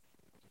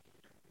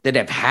that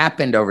have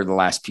happened over the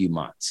last few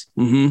months.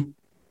 Mm-hmm.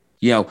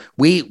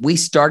 We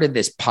started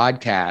this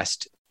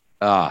podcast.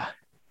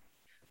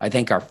 I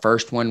think our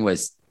first one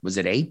was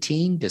it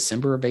 18,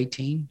 December of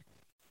 18?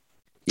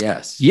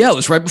 Yes. Yeah, it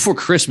was right before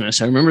Christmas.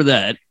 I remember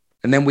that.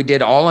 And then we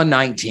did all in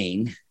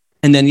 19.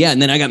 And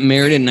then I got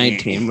married in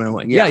 19.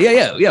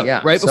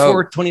 Yeah. Right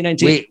before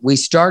 2019. We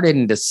started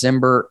in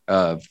December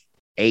of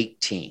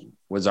 18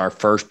 was our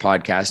first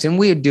podcast, and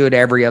we would do it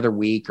every other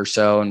week or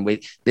so. And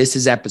this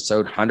is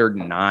episode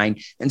 109.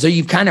 And so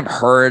you've kind of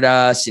heard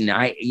us, and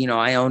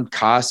I owned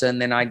Casa,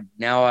 and then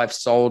now I've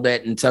sold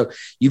it. And so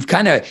you've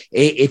kind of,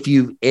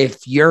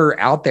 if you're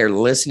out there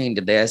listening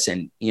to this,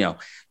 and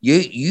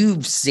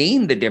you've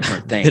seen the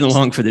different things. Been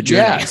along for the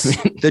journey.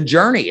 Yes, the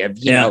journey of,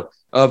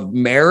 of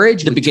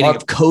marriage. The beginning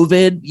of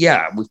COVID.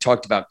 Yeah. We've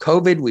talked about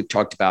COVID. We've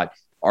talked about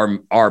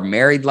our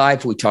married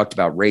life. We talked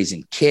about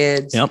raising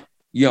kids. Yep.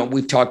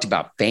 We've talked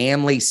about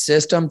family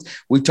systems.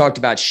 We've talked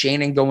about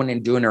Shannon going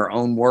and doing her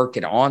own work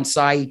at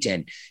On-Site,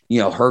 and,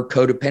 her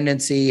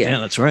codependency. And, yeah,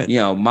 that's right.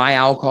 My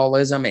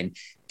alcoholism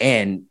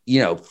and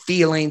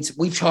feelings.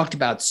 We've talked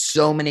about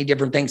so many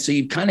different things. So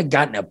you've kind of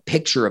gotten a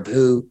picture of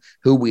who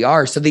we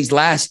are. So these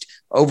last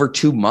over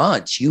 2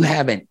 months, you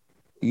haven't,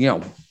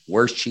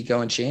 where's Chico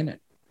and Shannon?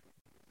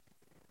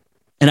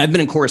 And I've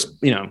been in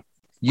corresponding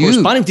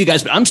with you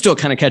guys, but I'm still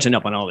kind of catching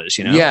up on all this,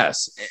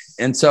 Yes.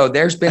 And so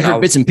there's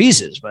been bits and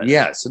pieces, but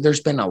so there's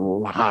been a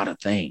lot of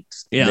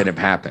things that have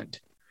happened.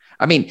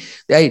 I mean,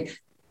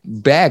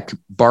 Beck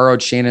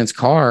borrowed Shannon's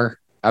car.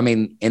 I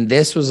mean, and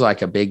this was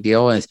like a big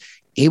deal. And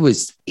he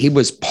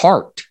was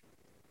parked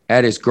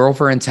at his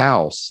girlfriend's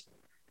house,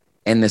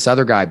 and this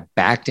other guy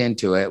backed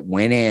into it,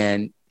 went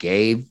in,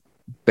 gave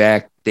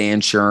Beck the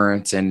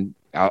insurance and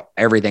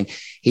everything.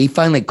 He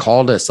finally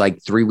called us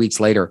like 3 weeks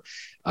later.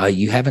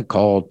 You haven't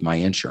called my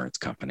insurance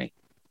company.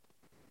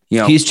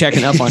 He's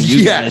checking up on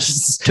you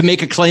guys to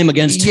make a claim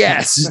against him.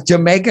 Yes, to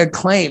make a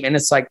claim. And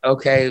it's like,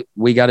 okay,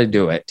 we got to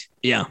do it.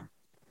 Yeah.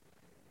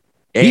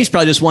 He's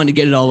probably just wanting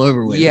to get it all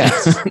over with.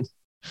 Yes.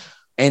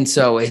 And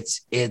so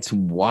it's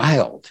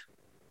wild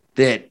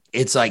that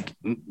it's like,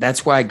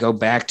 that's why I go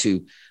back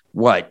to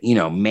what,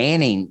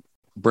 Brennan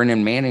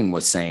Manning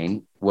was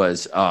saying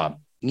was,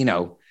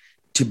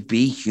 to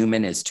be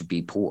human is to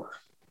be poor.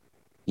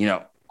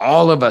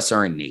 All of us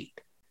are in need.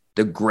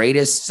 The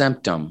greatest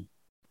symptom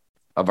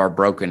of our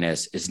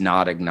brokenness is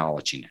not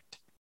acknowledging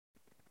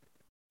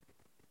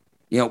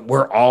it.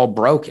 We're all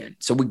broken,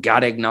 so we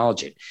got to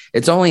acknowledge it.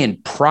 It's only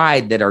in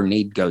pride that our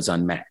need goes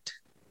unmet.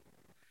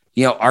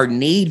 Our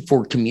need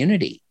for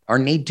community, our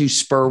need to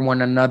spur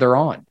one another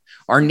on,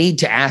 our need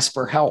to ask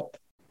for help.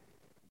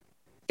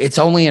 It's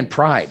only in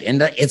pride.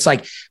 And it's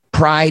like,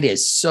 pride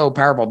is so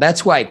powerful.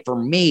 That's why for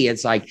me,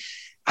 it's like,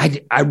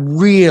 I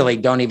really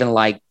don't even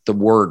like the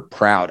word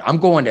proud. I'm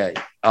going to,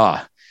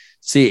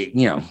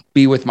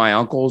 be with my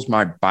uncles.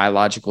 My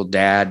biological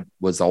dad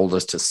was the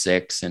oldest of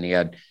 6, and he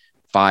had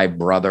 5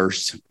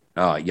 brothers,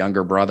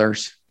 younger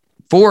brothers.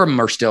 4 of them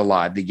are still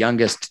alive. The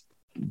youngest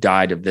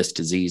died of this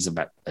disease of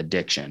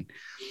addiction.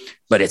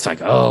 But it's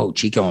like, oh,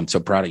 Chico, I'm so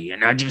proud of you.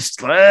 And I just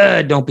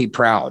don't be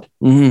proud.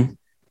 Mm-hmm.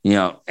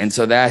 And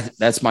so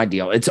that's my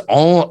deal. It's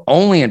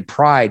only in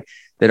pride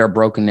that our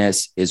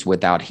brokenness is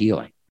without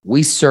healing.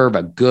 We serve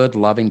a good,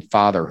 loving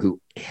Father who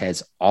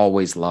has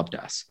always loved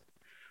us.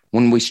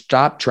 When we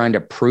stop trying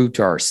to prove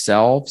to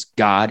ourselves,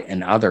 God,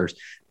 and others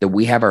that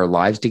we have our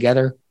lives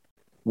together,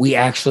 we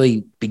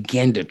actually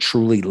begin to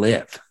truly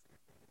live.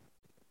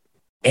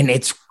 And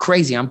it's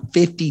crazy. I'm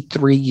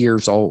 53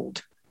 years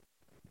old.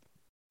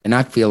 And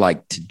I feel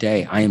like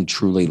today I am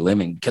truly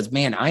living because,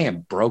 man, I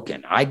am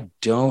broken. I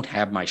don't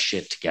have my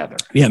shit together.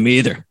 Yeah, me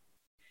either.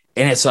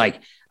 And it's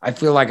like, I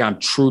feel like I'm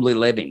truly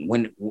living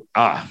when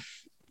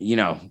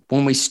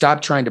we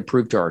stop trying to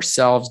prove to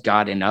ourselves,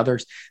 God, and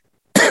others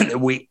that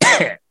we,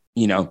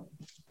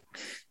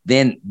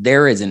 then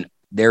there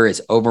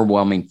is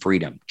overwhelming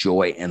freedom,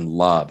 joy, and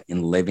love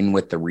in living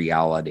with the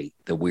reality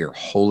that we are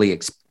wholly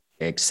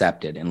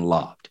accepted and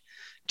loved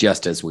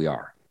just as we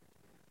are.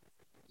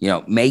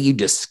 May you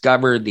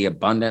discover the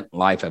abundant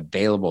life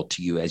available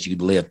to you as you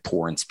live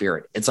poor in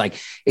spirit. It's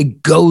like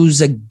it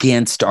goes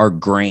against our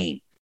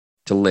grain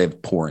to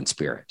live poor in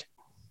spirit.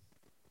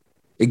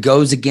 It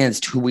goes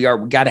against who we are.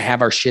 We got to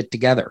have our shit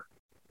together.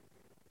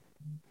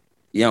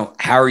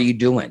 How are you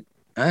doing?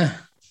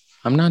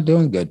 I'm not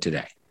doing good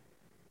today.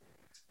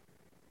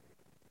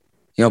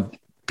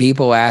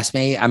 people ask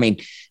me, I mean,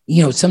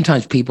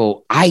 sometimes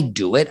I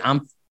do it.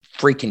 I'm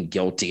freaking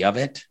guilty of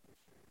it.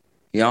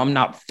 I'm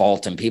not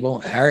faulting people.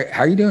 How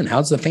are you doing?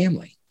 How's the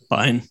family?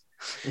 Fine.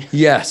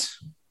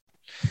 Yes.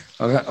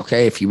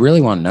 Okay. If you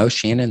really want to know,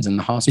 Shannon's in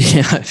the hospital.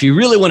 Yeah. If you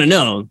really want to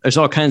know, there's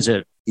all kinds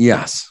of.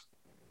 Yes.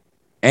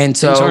 And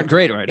so things aren't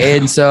great right now.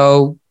 And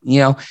so,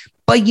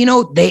 but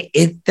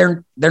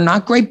they're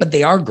not great, but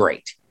they are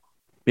great.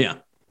 Yeah.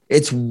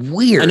 It's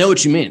weird. I know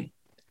what you mean.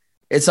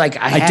 It's like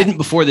I didn't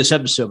before this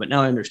episode, but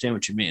now I understand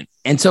what you mean.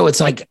 And so it's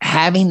like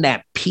having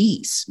that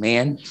peace,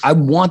 man. I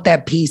want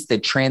that peace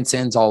that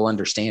transcends all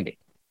understanding.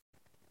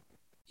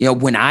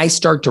 When I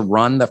start to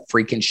run the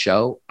freaking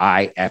show,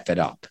 I F it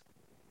up.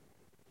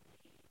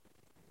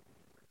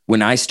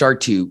 When I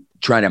start to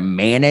try to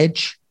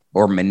manage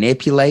or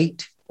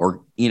manipulate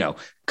or,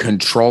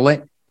 control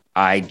it,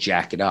 I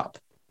jack it up.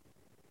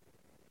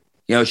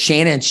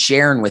 Shannon's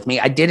sharing with me.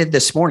 I did it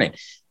this morning.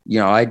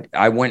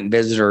 I went and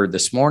visited her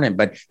this morning,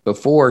 but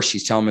before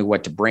she's telling me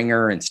what to bring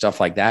her and stuff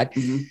like that.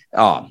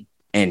 Mm-hmm.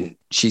 And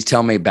she's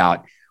telling me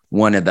about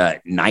one of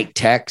the night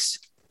techs,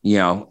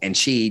 and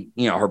she,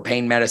 her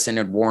pain medicine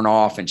had worn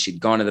off and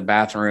she'd gone to the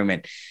bathroom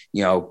and,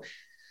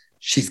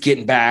 she's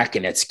getting back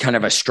and it's kind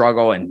of a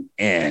struggle and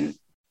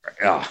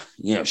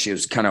she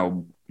was kind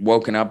of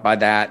woken up by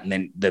that. And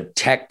then the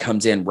tech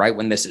comes in right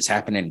when this is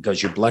happening and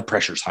goes, your blood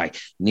pressure's high.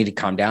 You need to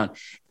calm down.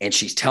 And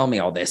she's telling me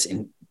all this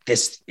and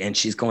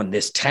she's going,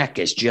 this tech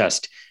is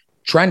just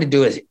trying to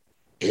do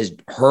his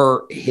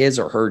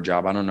or her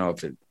job. I don't know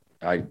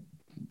I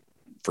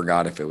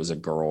forgot if it was a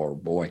girl or a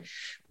boy,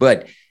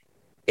 but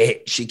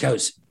she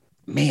goes,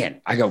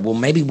 man, I go, well,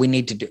 maybe we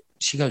need to do,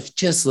 she goes,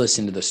 just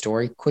listen to the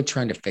story. Quit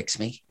trying to fix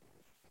me.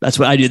 That's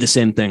what I do. The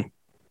same thing.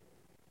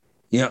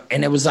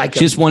 And it was like, she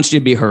just wants you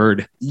to be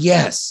heard.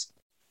 Yes.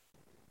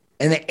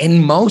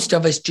 And most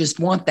of us just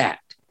want that.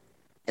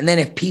 And then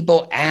if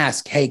people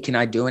ask, hey, can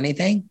I do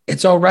anything?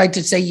 It's all right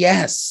to say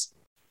yes.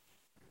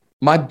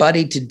 My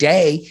buddy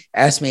today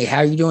asked me, how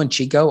are you doing,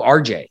 Chico?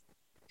 RJ.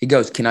 He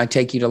goes, can I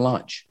take you to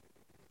lunch?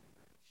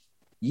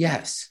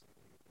 Yes.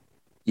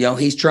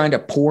 He's trying to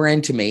pour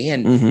into me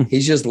and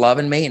he's just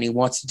loving me and he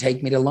wants to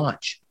take me to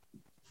lunch.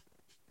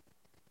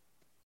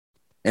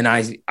 And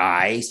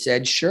I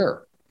said,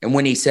 sure. And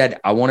when he said,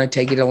 I want to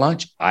take you to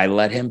lunch, I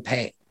let him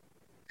pay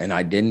and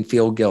I didn't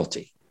feel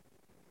guilty.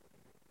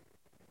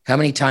 How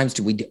many times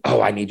do we do? Oh,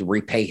 I need to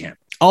repay him.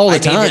 All the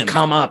time. I need to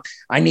come up.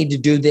 I need to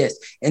do this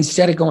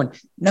instead of going,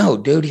 no,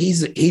 dude,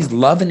 he's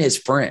loving his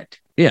friend.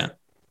 Yeah.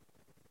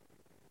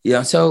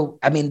 So,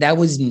 I mean, that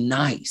was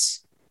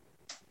nice.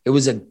 It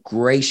was a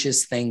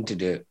gracious thing to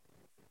do.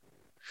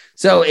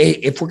 So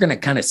if we're going to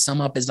kind of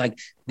sum up, it's like,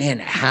 man,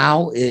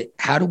 how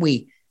do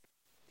we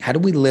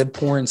live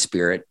poor in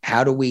spirit?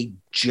 How do we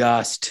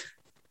just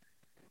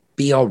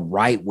be all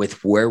right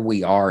with where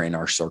we are in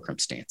our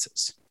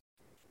circumstances?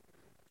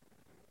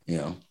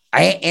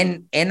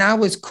 I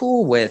was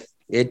cool with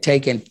it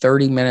taking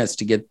 30 minutes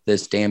to get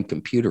this damn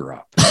computer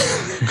up.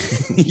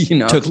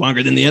 Took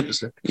longer than the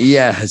episode.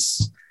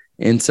 Yes.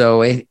 And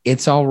so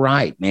it's all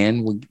right,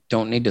 man. We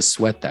don't need to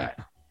sweat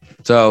that.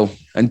 So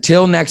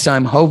until next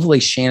time, hopefully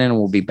Shannon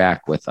will be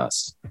back with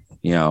us.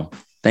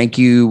 Thank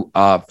you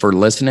for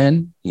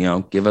listening.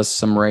 Give us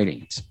some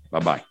ratings.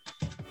 Bye-bye.